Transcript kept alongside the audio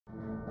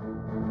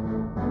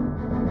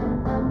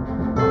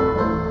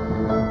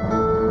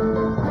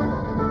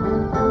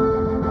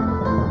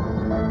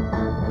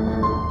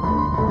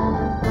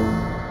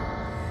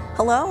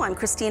Hello, I'm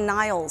Christine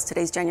Niles.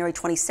 Today's January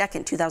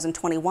 22nd,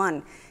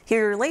 2021. Here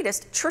are your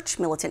latest church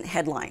militant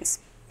headlines.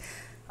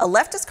 A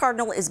leftist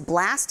cardinal is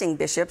blasting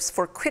bishops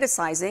for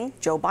criticizing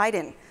Joe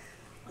Biden.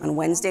 On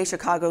Wednesday,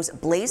 Chicago's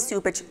Blaise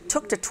Cupich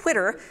took to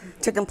Twitter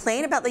to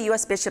complain about the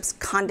U.S. bishop's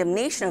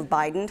condemnation of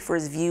Biden for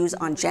his views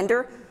on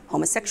gender,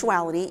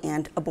 homosexuality,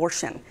 and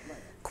abortion.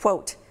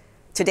 Quote,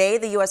 "Today,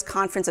 the U.S.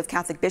 Conference of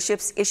Catholic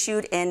Bishops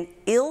issued an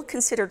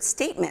ill-considered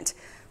statement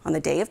on the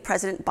day of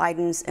President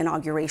Biden's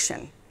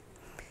inauguration."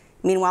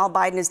 Meanwhile,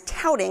 Biden is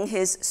touting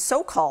his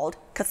so-called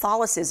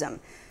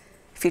Catholicism.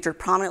 Featured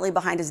prominently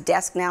behind his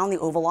desk now in the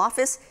Oval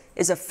Office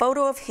is a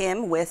photo of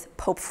him with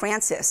Pope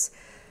Francis.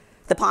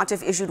 The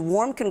pontiff issued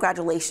warm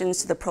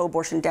congratulations to the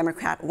pro-abortion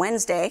Democrat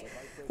Wednesday,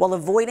 while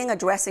avoiding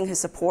addressing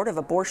his support of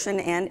abortion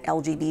and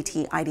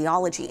LGBT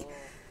ideology.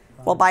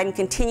 While Biden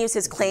continues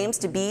his claims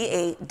to be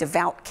a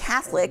devout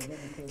Catholic,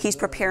 he's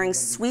preparing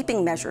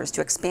sweeping measures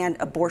to expand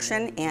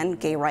abortion and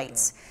gay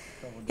rights.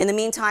 In the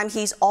meantime,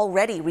 he's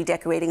already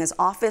redecorating his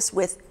office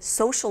with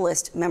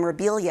socialist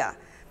memorabilia.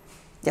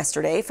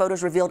 Yesterday,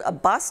 photos revealed a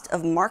bust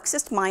of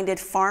Marxist-minded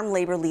farm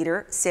labor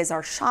leader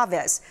Cesar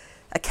Chavez,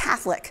 a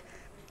Catholic.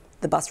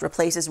 The bust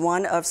replaces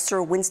one of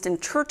Sir Winston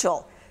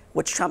Churchill,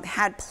 which Trump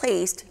had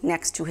placed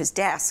next to his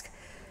desk.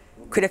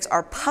 Critics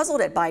are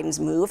puzzled at Biden's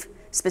move,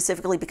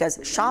 specifically because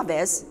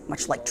Chavez,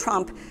 much like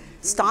Trump,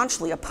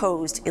 staunchly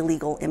opposed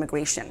illegal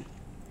immigration.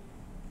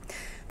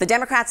 The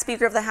Democrat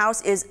Speaker of the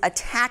House is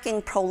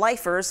attacking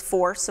pro-lifers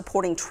for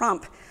supporting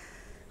Trump.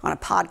 On a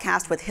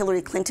podcast with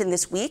Hillary Clinton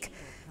this week,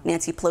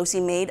 Nancy Pelosi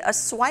made a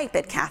swipe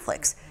at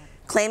Catholics,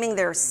 claiming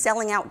they're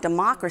selling out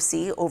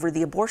democracy over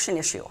the abortion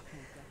issue.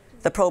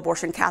 The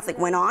pro-abortion Catholic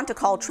went on to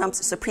call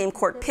Trump's Supreme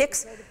Court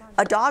picks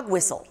a dog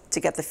whistle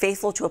to get the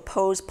faithful to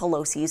oppose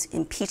Pelosi's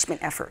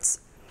impeachment efforts.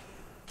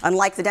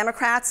 Unlike the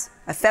Democrats,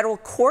 a federal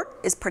court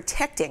is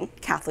protecting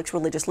Catholics'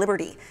 religious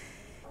liberty.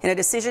 In a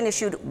decision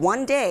issued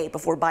one day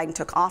before Biden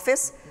took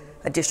office,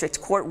 a district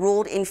court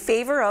ruled in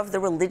favor of the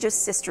Religious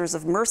Sisters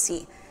of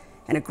Mercy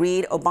and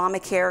agreed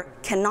Obamacare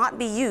cannot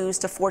be used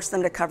to force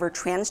them to cover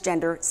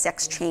transgender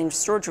sex change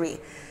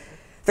surgery.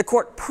 The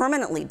court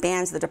permanently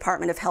bans the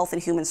Department of Health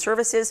and Human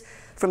Services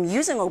from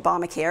using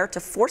Obamacare to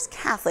force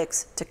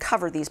Catholics to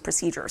cover these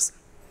procedures.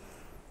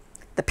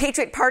 The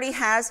Patriot Party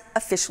has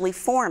officially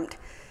formed.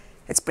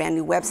 Its brand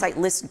new website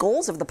lists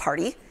goals of the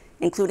party,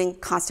 including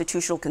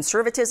constitutional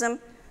conservatism,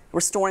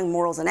 restoring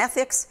morals and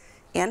ethics,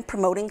 and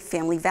promoting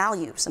family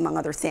values, among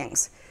other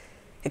things.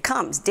 It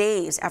comes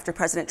days after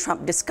President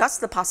Trump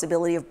discussed the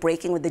possibility of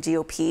breaking with the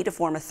GOP to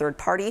form a third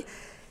party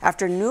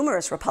after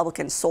numerous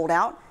Republicans sold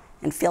out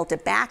and failed to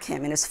back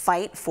him in his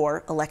fight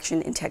for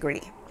election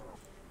integrity.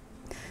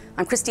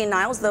 I'm Christine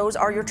Niles. Those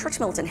are your church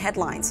militant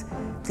headlines.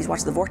 Please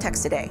watch The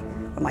Vortex today,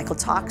 where Michael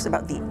talks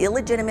about the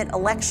illegitimate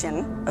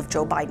election of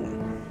Joe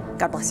Biden.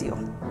 God bless you.